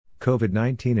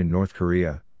COVID-19 in North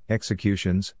Korea,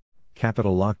 executions,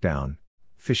 capital lockdown,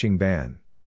 fishing ban.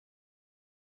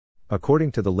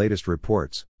 According to the latest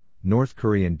reports, North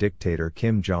Korean dictator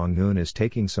Kim Jong-un is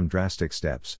taking some drastic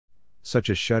steps, such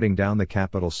as shutting down the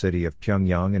capital city of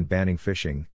Pyongyang and banning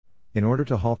fishing, in order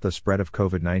to halt the spread of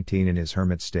COVID-19 in his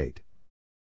hermit state.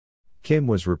 Kim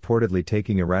was reportedly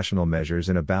taking irrational measures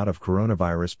in a bout of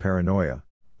coronavirus paranoia,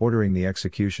 ordering the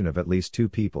execution of at least 2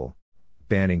 people,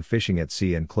 banning fishing at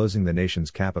sea and closing the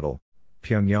nation's capital,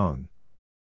 Pyongyang.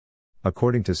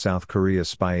 According to South Korea's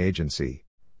spy agency,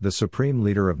 the supreme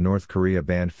leader of North Korea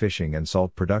banned fishing and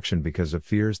salt production because of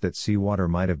fears that seawater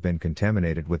might have been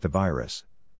contaminated with the virus.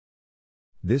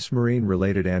 This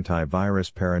marine-related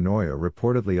anti-virus paranoia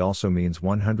reportedly also means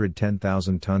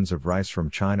 110,000 tons of rice from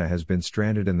China has been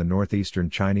stranded in the northeastern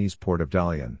Chinese port of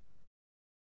Dalian.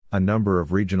 A number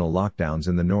of regional lockdowns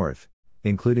in the north,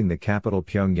 including the capital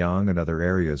Pyongyang and other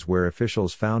areas where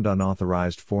officials found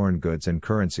unauthorized foreign goods and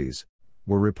currencies,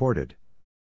 were reported.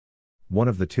 One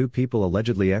of the 2 people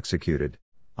allegedly executed,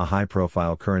 a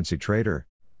high-profile currency trader,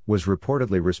 was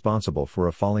reportedly responsible for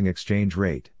a falling exchange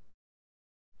rate.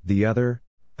 The other,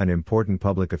 an important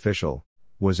public official,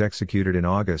 was executed in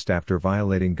August after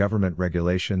violating government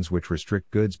regulations which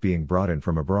restrict goods being brought in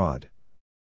from abroad.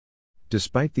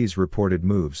 Despite these reported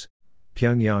moves,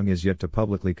 Pyongyang is yet to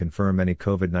publicly confirm any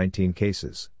COVID-19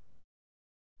 cases.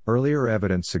 Earlier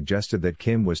evidence suggested that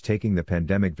Kim was taking the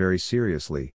pandemic very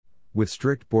seriously, with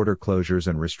strict border closures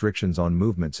and restrictions on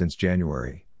movement since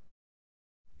January.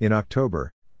 In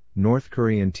October, North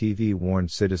Korean TV warned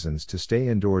citizens to stay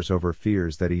indoors over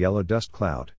fears that a yellow dust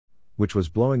cloud, which was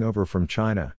blowing over from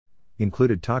China,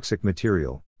 included toxic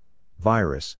material,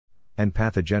 virus, and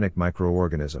pathogenic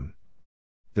microorganism.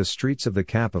 The streets of the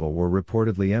capital were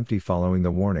reportedly empty following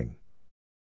the warning.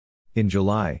 In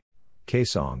July,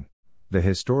 Kaesong, the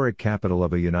historic capital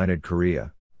of a united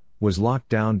Korea, was locked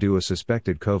down due to a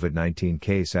suspected COVID-19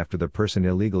 case after the person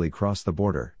illegally crossed the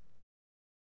border.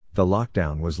 The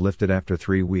lockdown was lifted after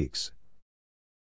 3 weeks.